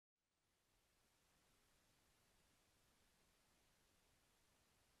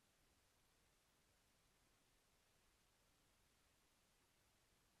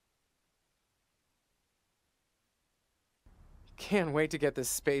Can't wait to get this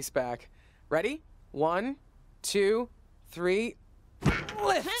space back. Ready? 1, 2, 3,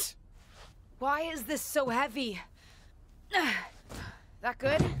 lift! Why is this so heavy? That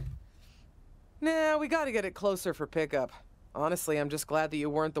good? Nah, we gotta get it closer for pickup. Honestly, I'm just glad that you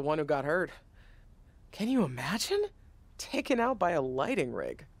weren't the one who got hurt. Can you imagine? Taken out by a lighting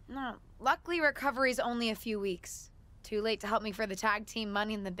rig. No, luckily recovery's only a few weeks. Too late to help me for the tag team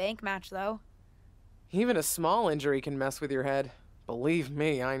Money in the Bank match, though. Even a small injury can mess with your head. Believe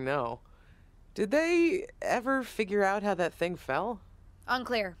me, I know. Did they ever figure out how that thing fell?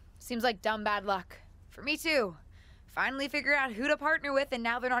 Unclear. Seems like dumb bad luck. For me, too. Finally figured out who to partner with, and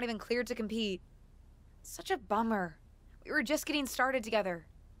now they're not even cleared to compete. Such a bummer. We were just getting started together.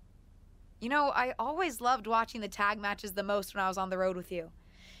 You know, I always loved watching the tag matches the most when I was on the road with you.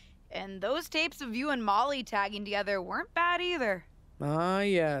 And those tapes of you and Molly tagging together weren't bad either. Ah,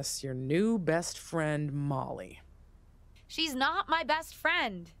 yes, your new best friend, Molly. She's not my best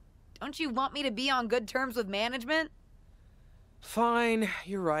friend. Don't you want me to be on good terms with management? Fine,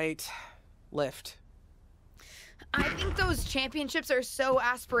 you're right. Lift. I think those championships are so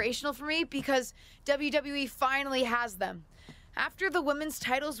aspirational for me because WWE finally has them. After the women's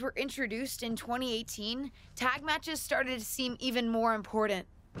titles were introduced in 2018, tag matches started to seem even more important.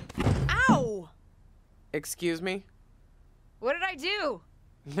 Ow! Excuse me? What did I do?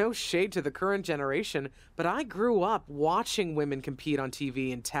 No shade to the current generation, but I grew up watching women compete on TV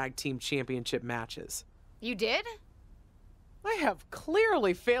in tag team championship matches. You did? I have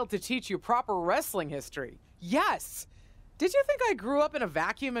clearly failed to teach you proper wrestling history. Yes! Did you think I grew up in a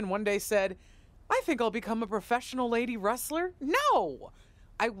vacuum and one day said, I think I'll become a professional lady wrestler? No!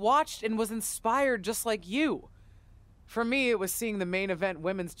 I watched and was inspired just like you. For me, it was seeing the main event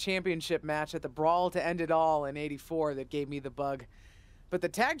women's championship match at the Brawl to End It All in '84 that gave me the bug. But the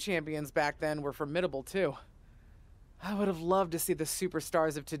tag champions back then were formidable too. I would have loved to see the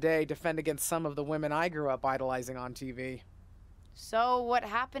superstars of today defend against some of the women I grew up idolizing on TV. So what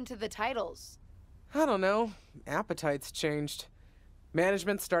happened to the titles? I don't know. Appetites changed.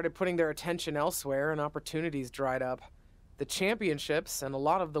 Management started putting their attention elsewhere and opportunities dried up. The championships, and a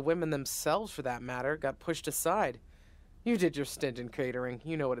lot of the women themselves for that matter, got pushed aside. You did your stint in catering.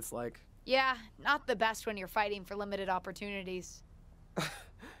 You know what it's like. Yeah, not the best when you're fighting for limited opportunities.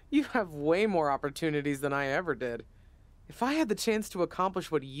 You have way more opportunities than I ever did. If I had the chance to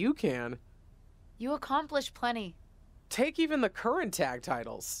accomplish what you can... You accomplished plenty. Take even the current tag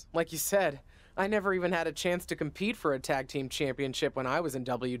titles. Like you said, I never even had a chance to compete for a tag team championship when I was in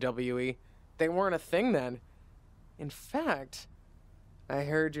WWE. They weren't a thing then. In fact, I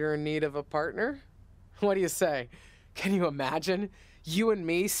heard you're in need of a partner. What do you say? Can you imagine? You and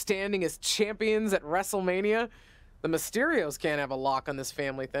me standing as champions at WrestleMania? The Mysterios can't have a lock on this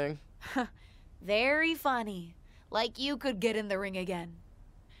family thing. Very funny. Like you could get in the ring again.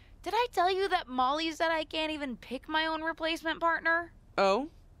 Did I tell you that Molly said I can't even pick my own replacement partner? Oh?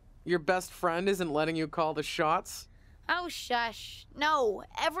 Your best friend isn't letting you call the shots? Oh, shush. No,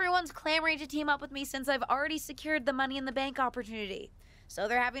 everyone's clamoring to team up with me since I've already secured the Money in the Bank opportunity. So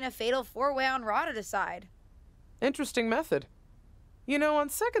they're having a fatal four-way on Raw to decide. Interesting method. You know, on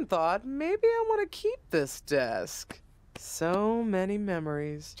second thought, maybe I want to keep this desk. So many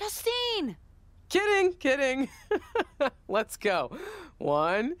memories. Justine! Kidding. Let's go.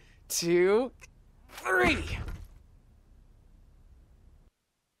 1, 2, 3.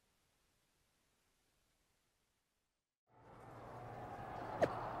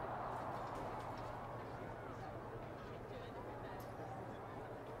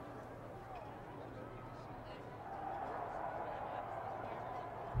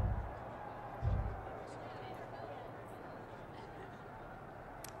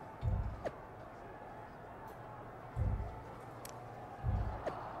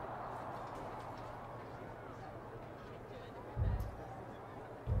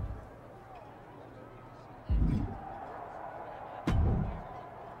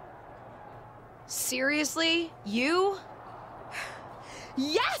 Seriously? You?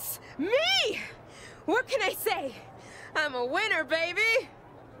 Yes! Me! What can I say? I'm a winner, baby!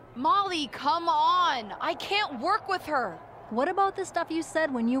 Molly, come on! I can't work with her! What about the stuff you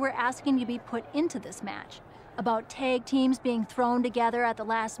said when you were asking to be put into this match? About tag teams being thrown together at the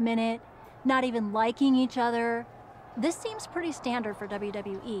last minute, not even liking each other? This seems pretty standard for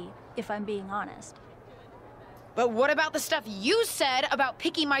WWE, if I'm being honest. But what about the stuff you said about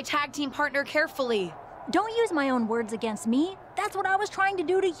picking my tag team partner carefully? Don't use my own words against me. That's what I was trying to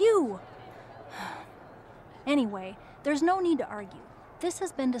do to you. Anyway, there's no need to argue. This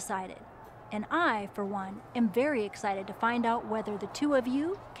has been decided. And I, for one, am very excited to find out whether the two of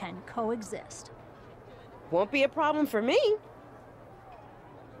you can coexist. Won't be a problem for me.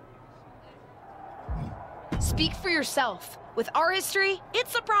 Speak for yourself. With our history,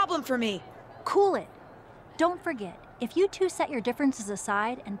 it's a problem for me. Cool it. Don't forget, if you two set your differences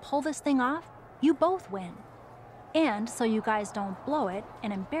aside and pull this thing off, you both win. And so you guys don't blow it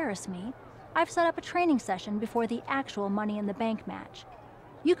and embarrass me, I've set up a training session before the actual Money in the Bank match.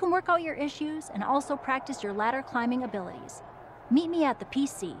 You can work out your issues and also practice your ladder climbing abilities. Meet me at the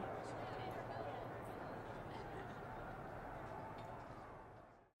PC.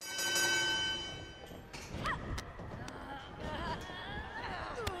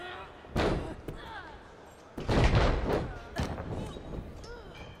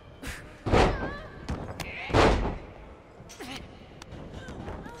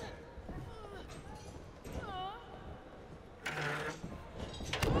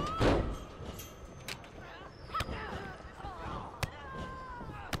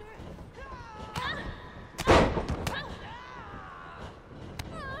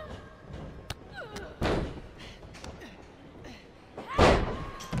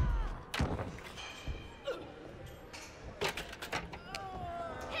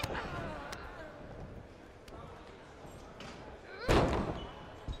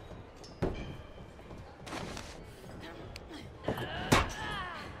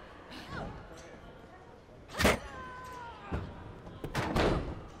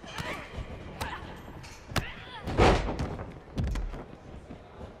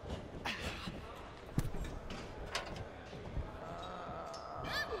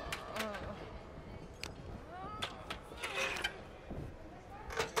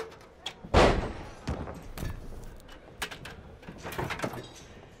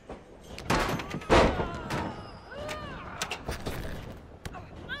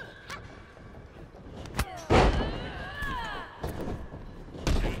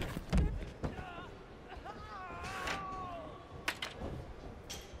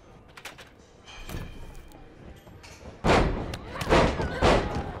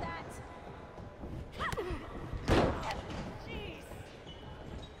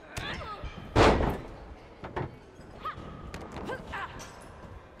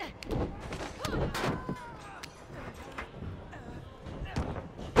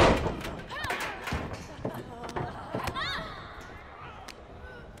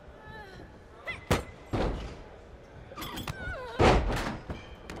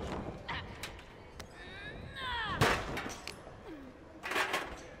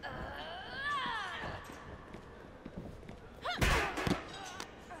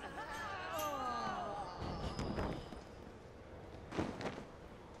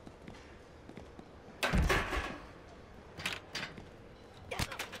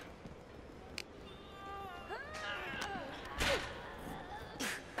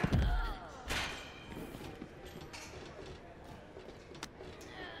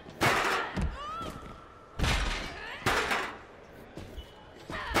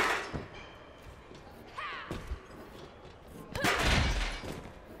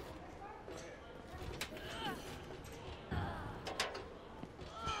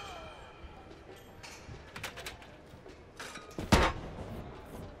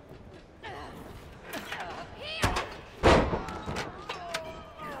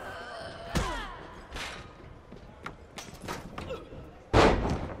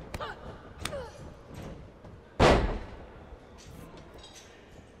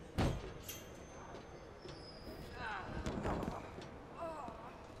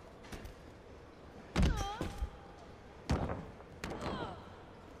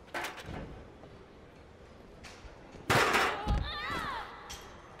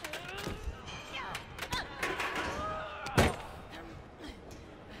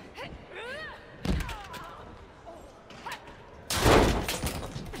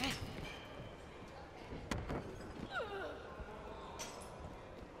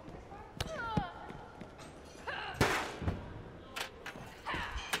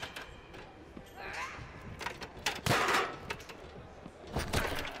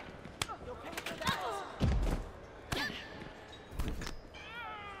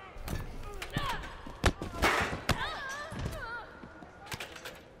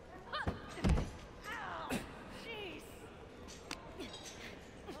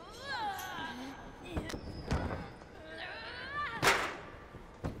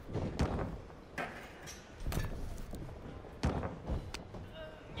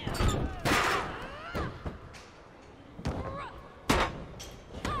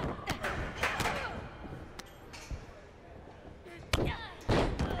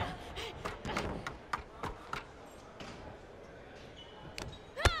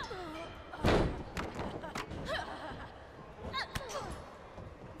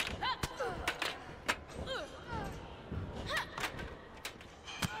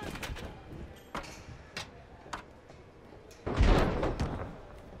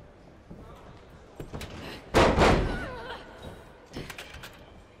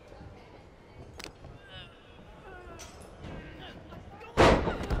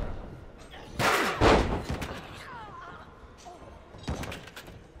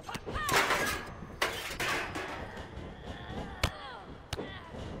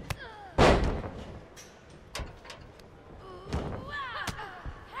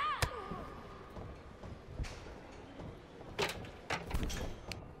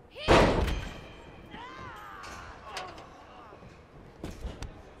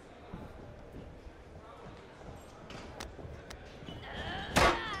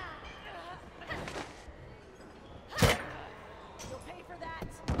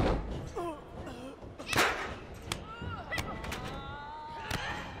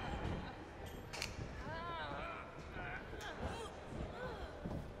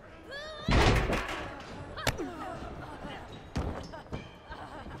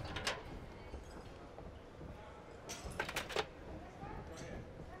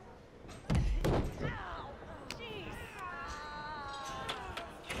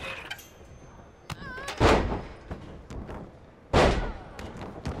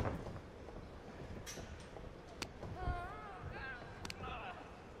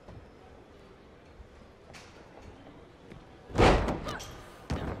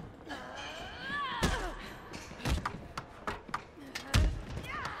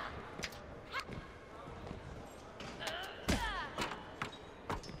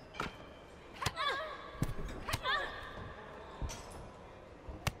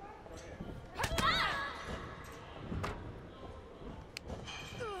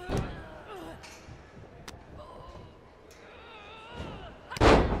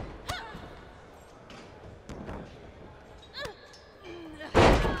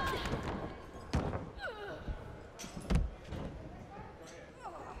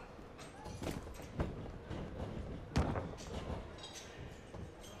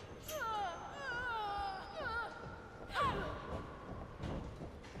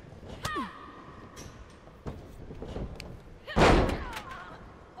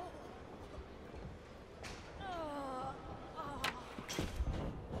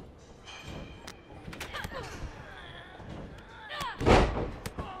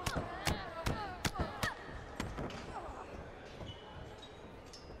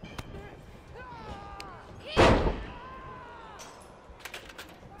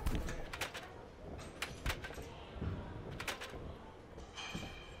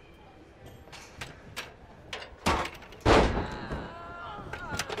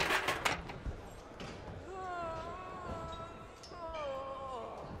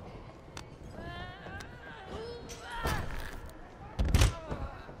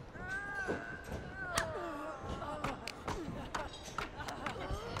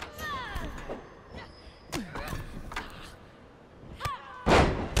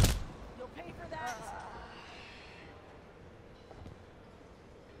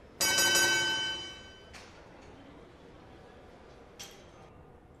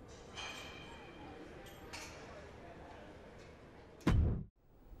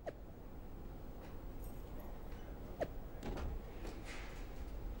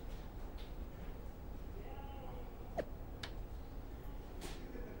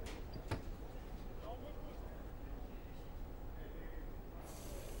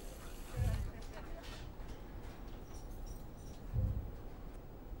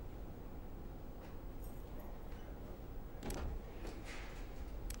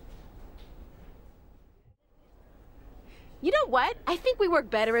 You know what? I think we work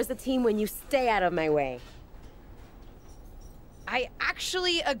better as a team when you stay out of my way. I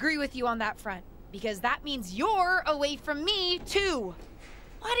actually agree with you on that front, because that means you're away from me, too.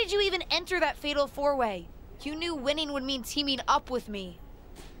 Why did you even enter that fatal four-way? You knew winning would mean teaming up with me.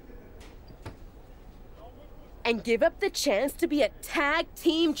 And give up the chance to be a tag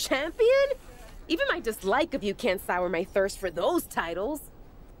team champion? Even my dislike of you can't sour my thirst for those titles.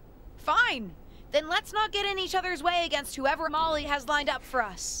 Fine. Then let's not get in each other's way against whoever Molly has lined up for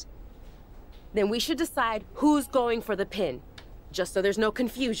us. Then we should decide who's going for the pin, just so there's no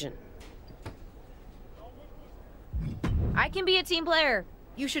confusion. I can be a team player.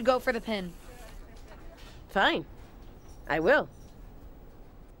 You should go for the pin. Fine. I will.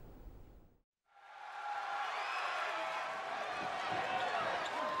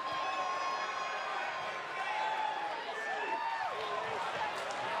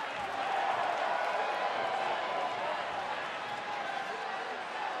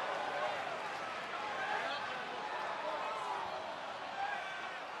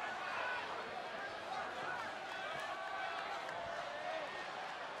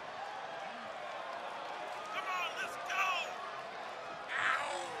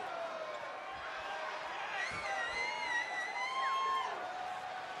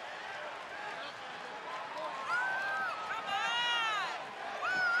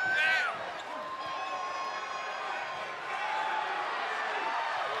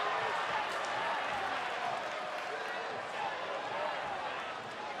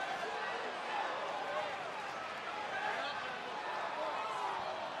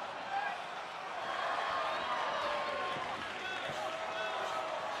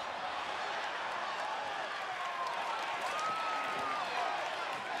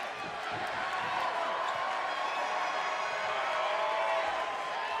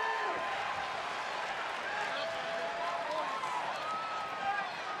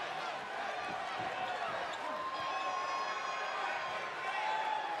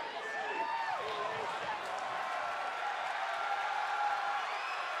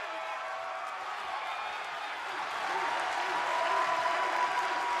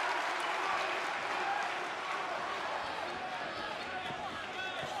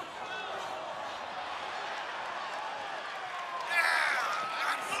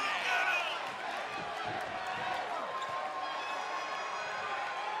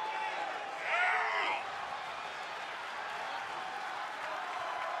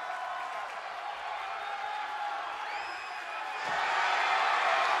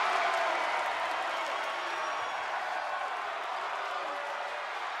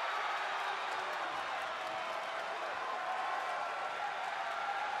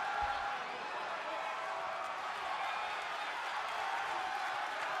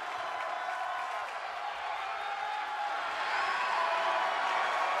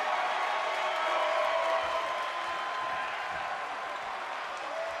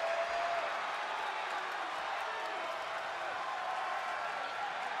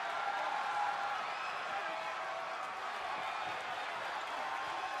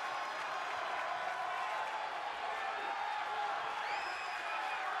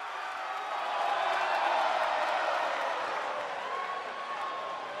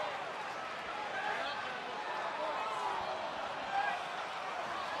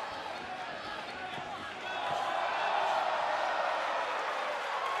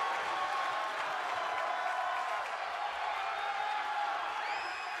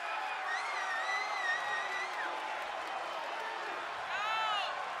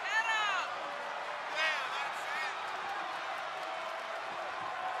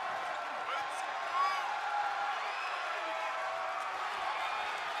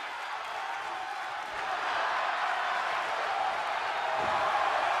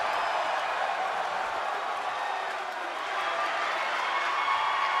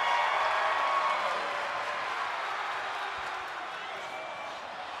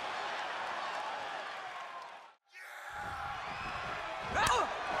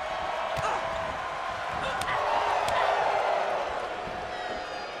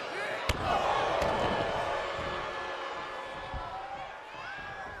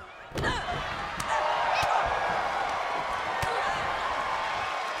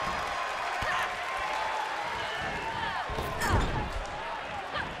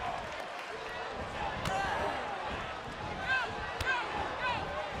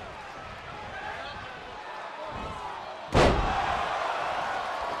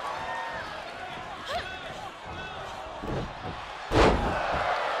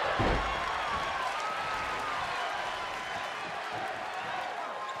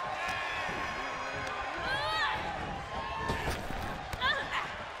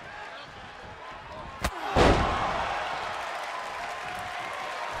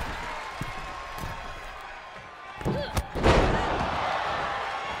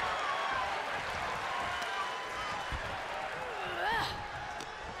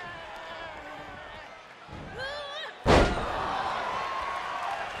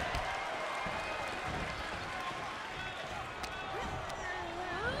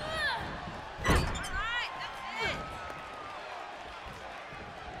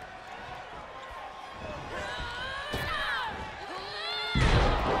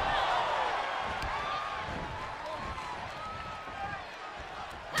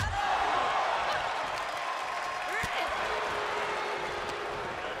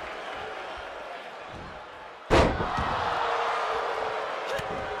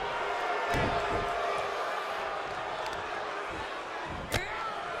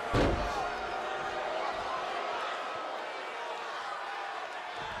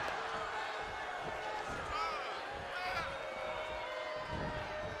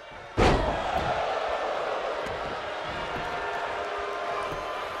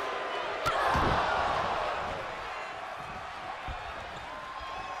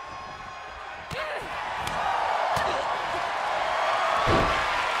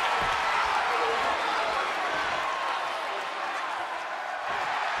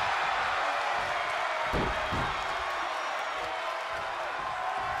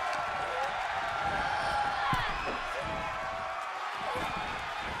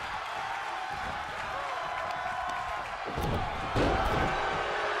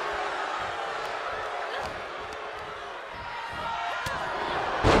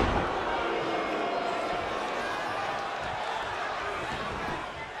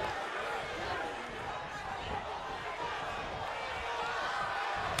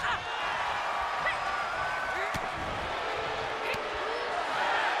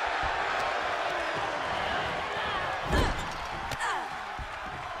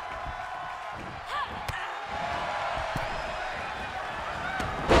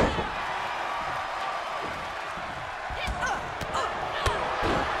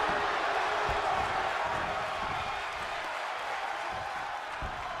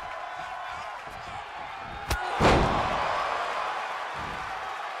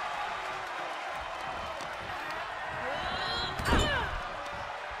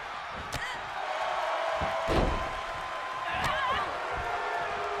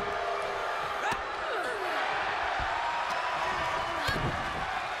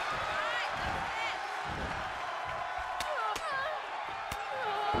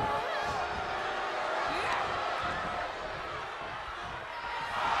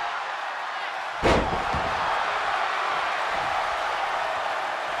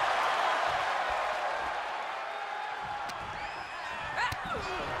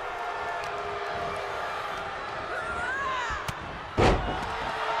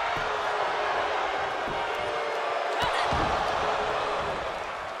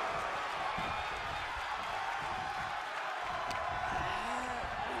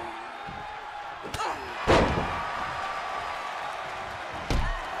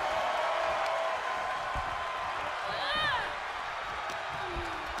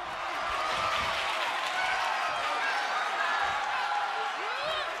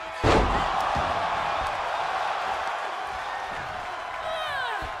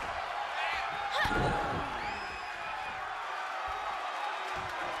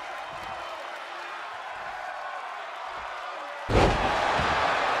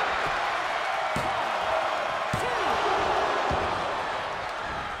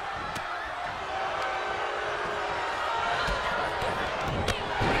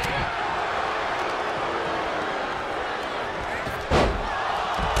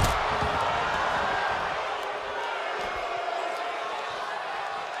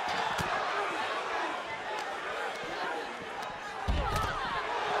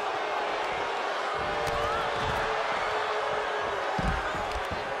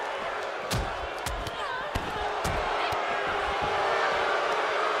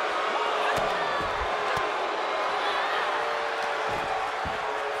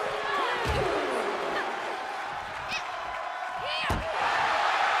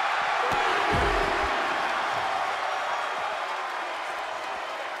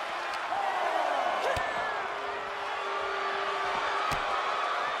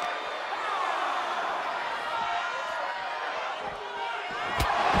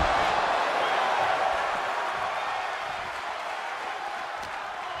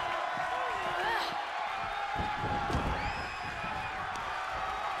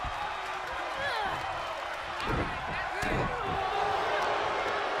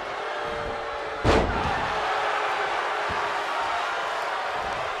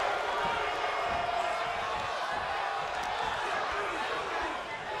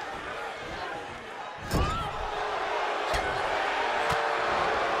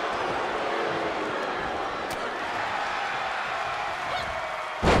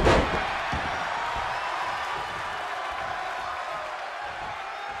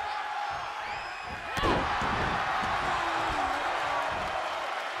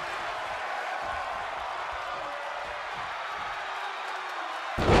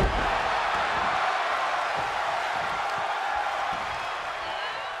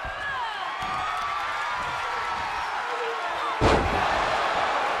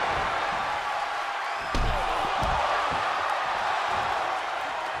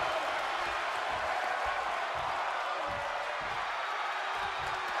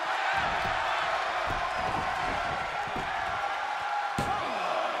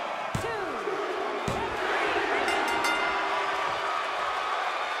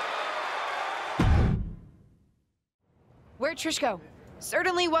 Where'd Trish go?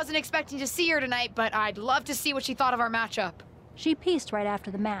 Certainly wasn't expecting to see her tonight, but I'd love to see what she thought of our matchup. She pieced right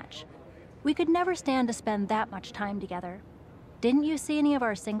after the match. We could never stand to spend that much time together. Didn't you see any of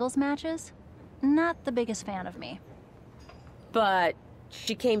our singles matches? Not the biggest fan of me. But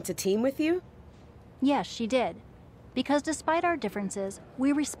she came to team with you? Yes, she did. Because despite our differences,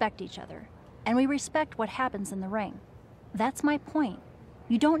 we respect each other. And we respect what happens in the ring. That's my point.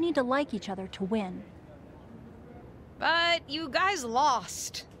 You don't need to like each other to win. But you guys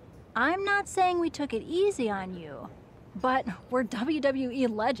lost. I'm not saying we took it easy on you, but we're WWE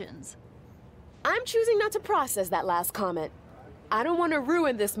legends. I'm choosing not to process that last comment. I don't want to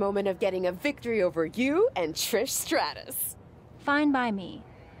ruin this moment of getting a victory over you and Trish Stratus. Fine by me.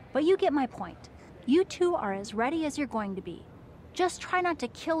 But you get my point. You two are as ready as you're going to be. Just try not to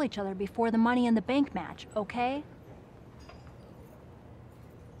kill each other before the Money in the Bank match, okay?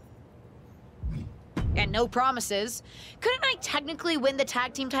 And no promises. Couldn't I technically win the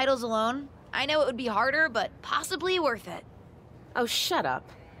tag team titles alone? I know it would be harder, but possibly worth it. Oh, shut up.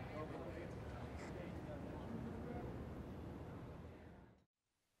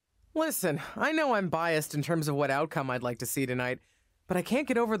 Listen, I know I'm biased in terms of what outcome I'd like to see tonight, but I can't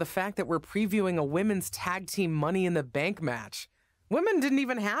get over the fact that we're previewing a women's tag team Money in the Bank match. Women didn't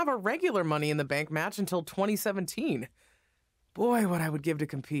even have a regular Money in the Bank match until 2017. Boy, what I would give to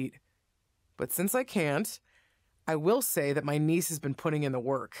compete. But since I can't, I will say that my niece has been putting in the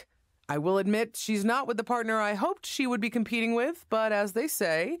work. I will admit she's not with the partner I hoped she would be competing with, but as they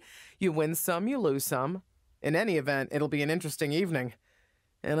say, you win some, you lose some. In any event, it'll be an interesting evening.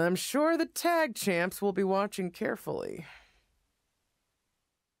 And I'm sure the tag champs will be watching carefully.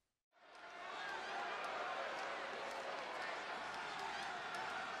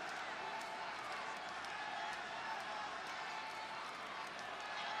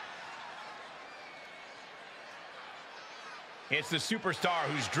 It's the superstar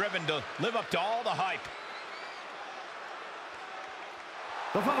who's driven to live up to all the hype.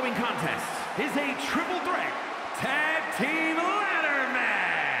 The following contest is a triple threat tag team ladder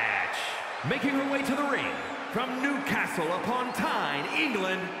match. Making her way to the ring from Newcastle upon Tyne,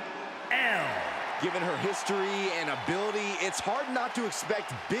 England, Elle. Given her history and ability, it's hard not to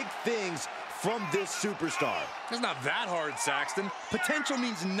expect big things from this superstar. It's not that hard, Saxton. Potential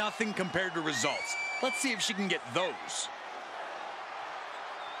means nothing compared to results. Let's see if she can get those.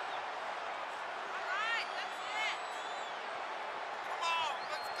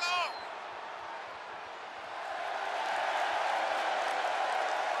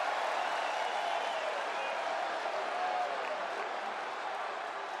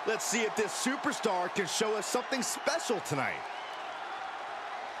 Let's see if this superstar can show us something special tonight.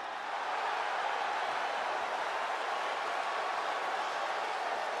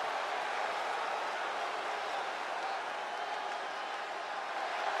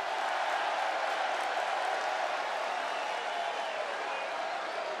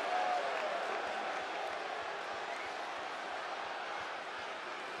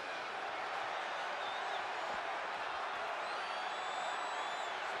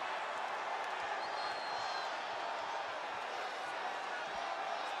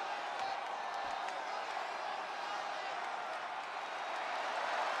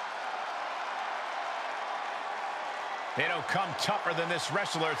 They don't come tougher than this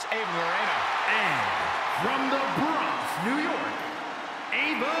wrestler. It's Ava Moreno. And from the Bronx, New York,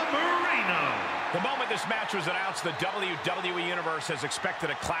 Ava Moreno. The moment this match was announced, the WWE Universe has expected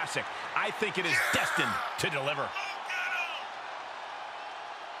a classic. I think it is destined to deliver.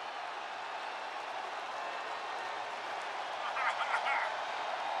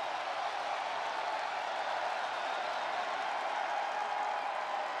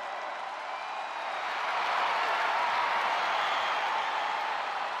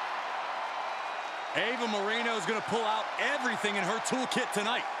 Ava Moreno is going to pull out everything in her toolkit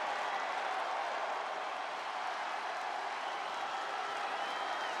tonight.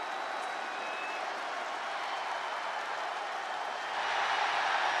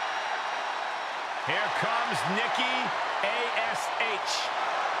 Here comes Nikki A.S.H.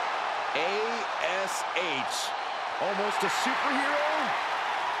 A.S.H. Almost a superhero?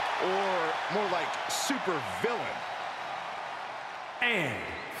 Or more like super villain? And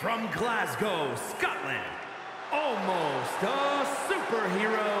from Glasgow, Scotland, almost a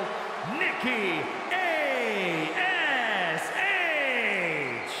superhero, Nikki A.S.H.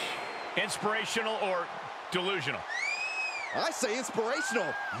 Inspirational or delusional? I say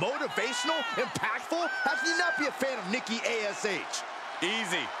inspirational, motivational, impactful. How can you not be a fan of Nikki A.S.H.?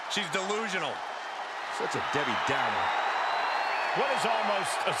 Easy. She's delusional. Such a Debbie Downer. What does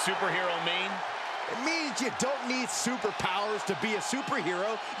almost a superhero mean? It means you don't need superpowers to be a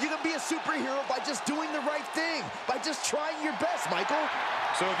superhero. You can be a superhero by just doing the right thing, by just trying your best, Michael.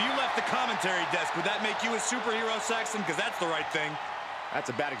 So if you left the commentary desk, would that make you a superhero, Saxton? Because that's the right thing. That's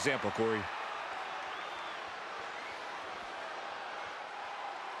a bad example, Corey.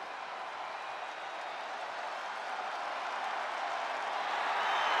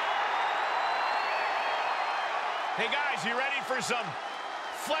 Hey guys, you ready for some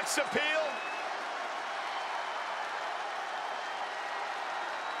flex appeal?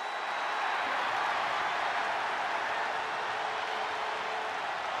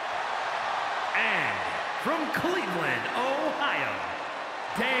 And from Cleveland, Ohio,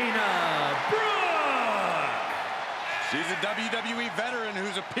 Dana Brooke. She's a WWE veteran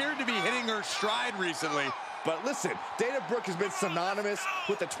who's appeared to be hitting her stride recently. But listen, Dana Brooke has been synonymous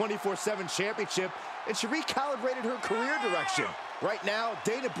with the 24/7 championship, and she recalibrated her career direction. Right now,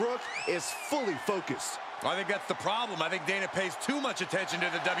 Dana Brooke is fully focused. I think that's the problem. I think Dana pays too much attention to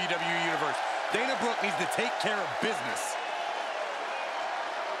the WWE Universe. Dana Brooke needs to take care of business.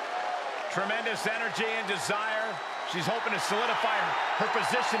 Tremendous energy and desire. She's hoping to solidify her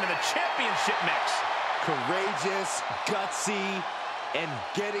position in the championship mix. Courageous, gutsy, and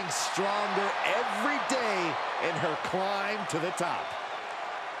getting stronger every day in her climb to the top.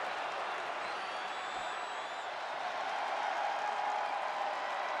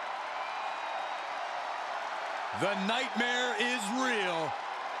 The nightmare is real.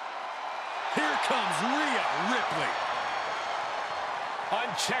 Here comes Rhea Ripley.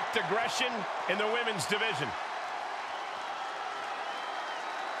 Unchecked aggression in the women's division.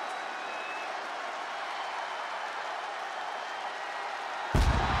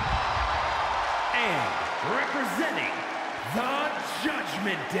 And representing the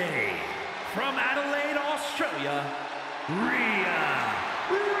Judgment Day, from Adelaide, Australia, Rhea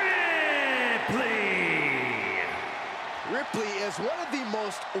Ripley. Ripley is one of the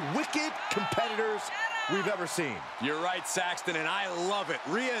most wicked competitors we've ever seen. You're right, Saxton, and I love it.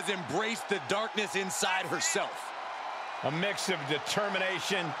 Rhea has embraced the darkness inside herself. A mix of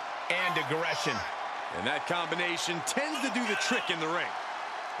determination and aggression. And that combination tends to do the trick in the ring.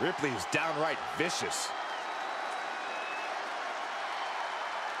 Ripley is downright vicious.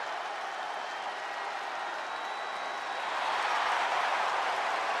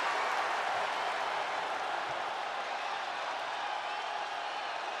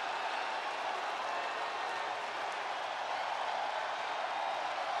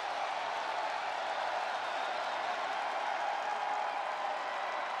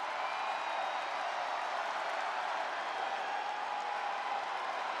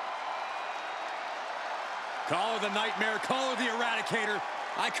 Call her the Nightmare, call her the Eradicator.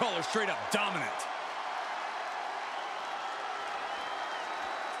 I call her straight up dominant.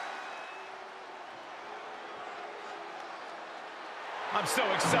 I'm so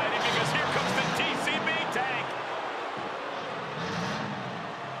excited because here comes the TCB tank.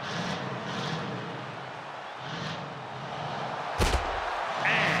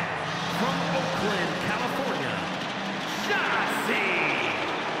 And from Oakland, California, Shotzi.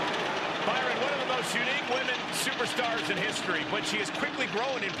 Byron, one of the most unique women superstars in history, but she has quickly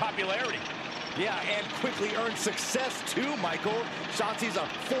grown in popularity. Yeah, and quickly earned success too, Michael. Shotzi's a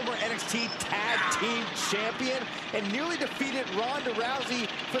former NXT Tag Team Champion and nearly defeated Ronda Rousey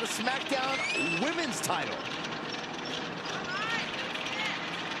for the SmackDown Women's title.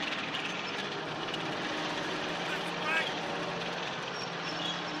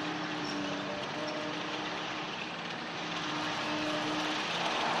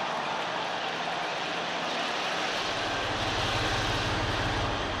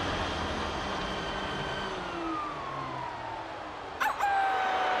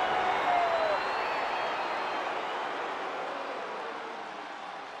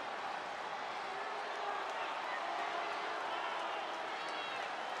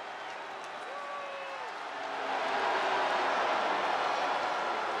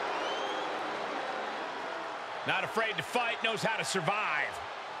 Not afraid to fight, knows how to survive.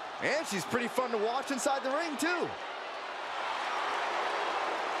 And she's pretty fun to watch inside the ring, too.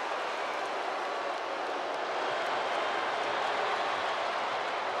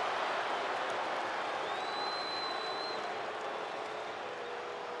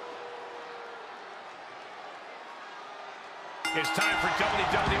 It's time for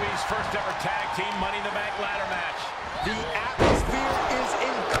WWE's first ever tag team Money in the Bank ladder match. The atmosphere is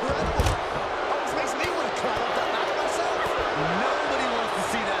incredible. Almost makes me want to climb up that ladder myself. Nobody wants to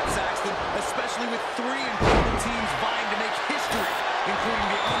see that, Saxton, especially with three important teams vying to make history, including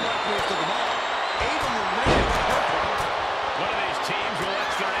the unlikeliest of them all, Ava Marie. One of these teams will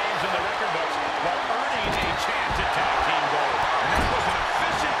etch their names in the record books while earning a chance at tag team gold. And that was an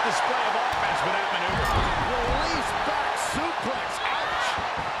efficient display of offense with that maneuver. Release back suplex. Ouch.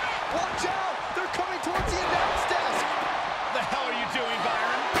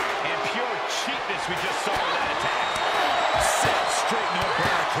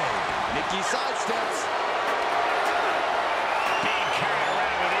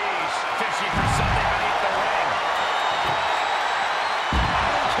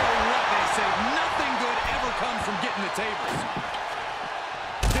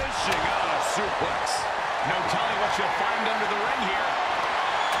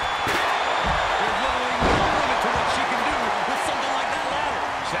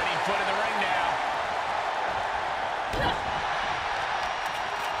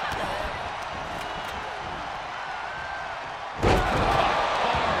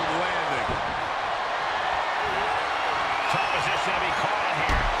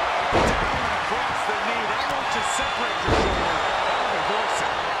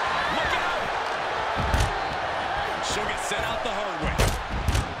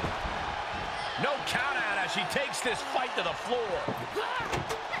 as she takes this fight to the floor.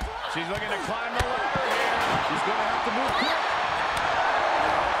 She's looking to climb the ladder here. She's going to have to move quick.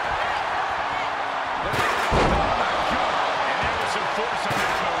 Oh, my God. And there was some force on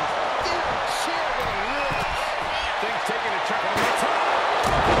that move. Things taking a turn on the top.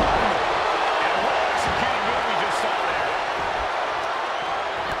 And what executing move we just saw there.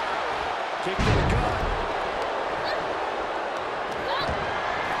 Kick to the gut.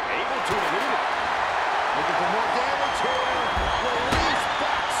 Able to elude it. Looking for more damage here. Release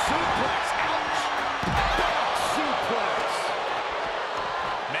back suplex. Ouch. Back suplex.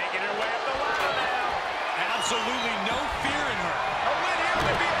 Making her way up the ladder now. Absolutely no fear in her. A win here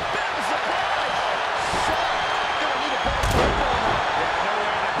would be a bit of a surprise. Gonna need a better grip on her. Yeah, no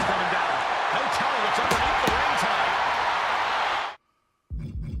way that's coming down. No telling what's underneath the ring tide.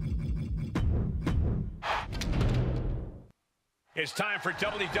 It's time for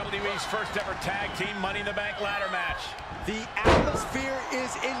WWE's first ever tag team Money in the Bank ladder match. The atmosphere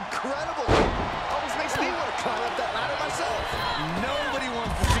is incredible. Almost makes me want to climb up that ladder myself. Nobody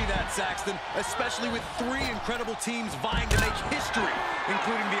wants to see that, Saxton, especially with three incredible teams vying to make history,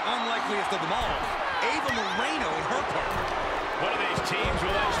 including the unlikeliest of them all, Ava Moreno and her partner. One of these teams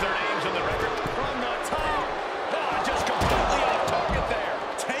will etch their names on the record from the top. Oh, just completely off target there.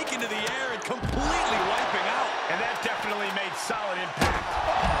 Taken to the air and completely wiping out. And that definitely made solid impact.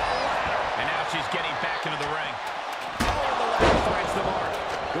 And now she's getting back into the ring. Oh, the ladder finds the mark.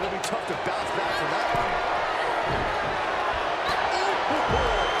 It'll be tough to bounce back from that one.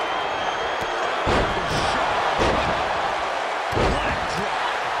 Leg drop.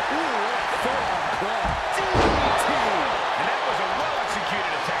 Ooh, what a forearm club. DDT. And that was a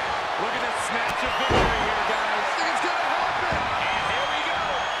well-executed attack. Looking to snatch a victory here, guys. I think it's gonna happen. And here we go.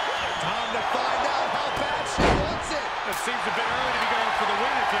 Time to find out how bad she wants it. It seems a bit early to be going for the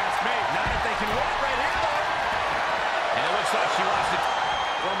win, if you ask me. Not if they can win it right here, though. And it looks like she wants it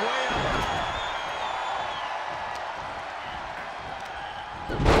from way up.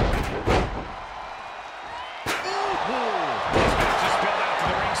 This match is spilled out to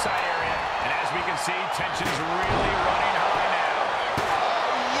the ringside area. And as we can see, tension's really running high now.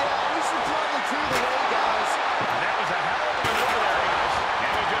 Yeah, we should probably clear the way, guys. That was a hell of a maneuver there, guys.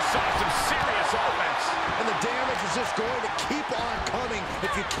 And we just saw some serious offense. And the damage is just going to keep on coming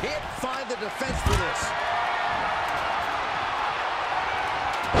if you can't find the defense for this.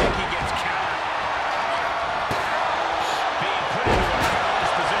 He gets countered. Being put into a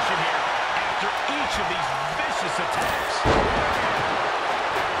perilous position here after each of these vicious attacks.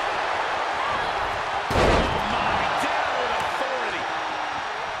 Oh my, down with authority.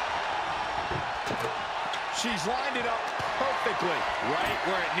 She's lined it up perfectly, right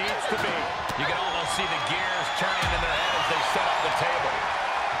where it needs to be. You can almost see the gears turning in their head as they set up the table.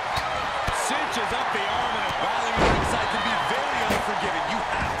 Cinches up the arm, and a volley inside can be very unforgiving. You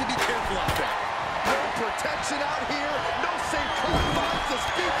have to be careful out there. No protection out here. No safe confines to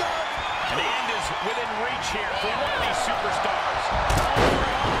speak of. And the end is within reach here for one of these superstars.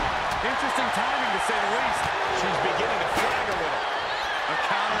 Interesting timing, to say the least. She's beginning to flag a little. A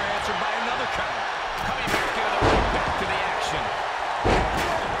counter answered by another counter. Coming back into the ring, back to the action.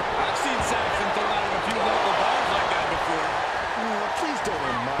 I've seen Saxton throw out of a few local balls like that before. Oh, please don't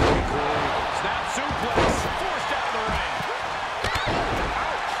remind me, Corey. Snap suplex, forced out of the ring.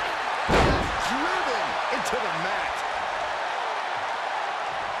 Ouch. That's driven into the mat.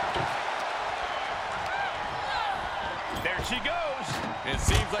 There she goes. It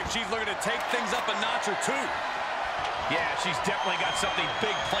seems like she's looking to take things up a notch or two. Yeah, she's definitely got something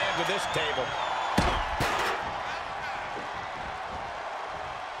big planned with this table.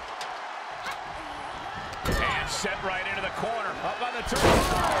 And set right into the corner. Up on the turn.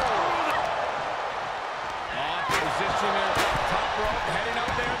 Off position at top rope, heading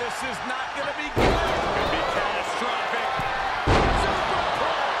up there. This is not going to be good. Could be catastrophic.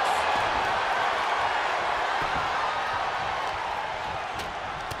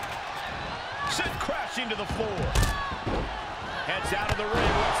 Sent crashing to the floor. Heads out of the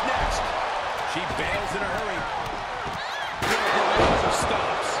ring. What's next? She bails in a hurry.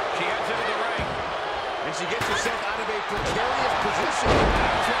 Stops. She heads into the ring. And she gets herself out of a precarious position.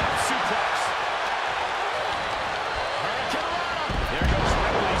 Drop suplex. There goes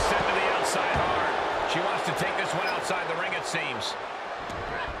Ripley, sent to the outside hard. She wants to take this one outside the ring, it seems.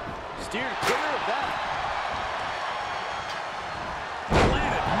 Steered clear of that.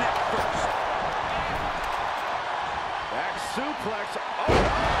 Planted neck first. Back suplex. Oh,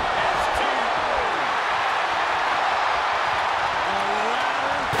 ST.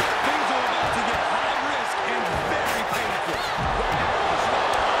 Things are about to get high risk and very painful.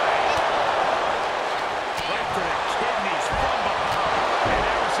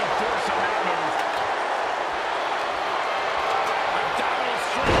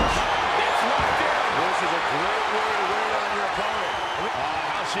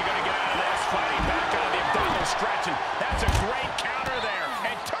 she going to get out of this? Fighting back on the abdominal stretch, and that's a great counter there,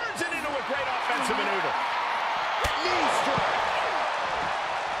 and turns it into a great offensive maneuver. Knee strike.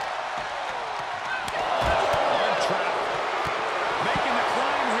 Arm trap. Making the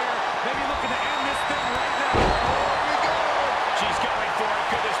climb here. Maybe looking to end this thing right now. Here we go. She's going for it.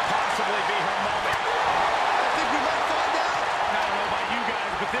 Could this possibly be her moment? I think we might find out. I don't know about you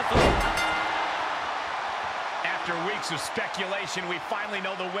guys, but this will... After weeks of speculation, we finally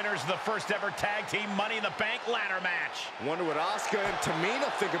know the winners of the first ever tag team Money in the Bank ladder match. Wonder what Asuka and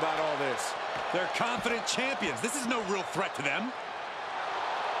Tamina think about all this. They're confident champions. This is no real threat to them.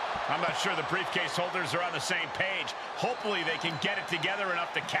 I'm not sure the briefcase holders are on the same page. Hopefully they can get it together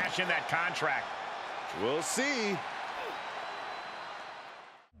enough to cash in that contract. We'll see.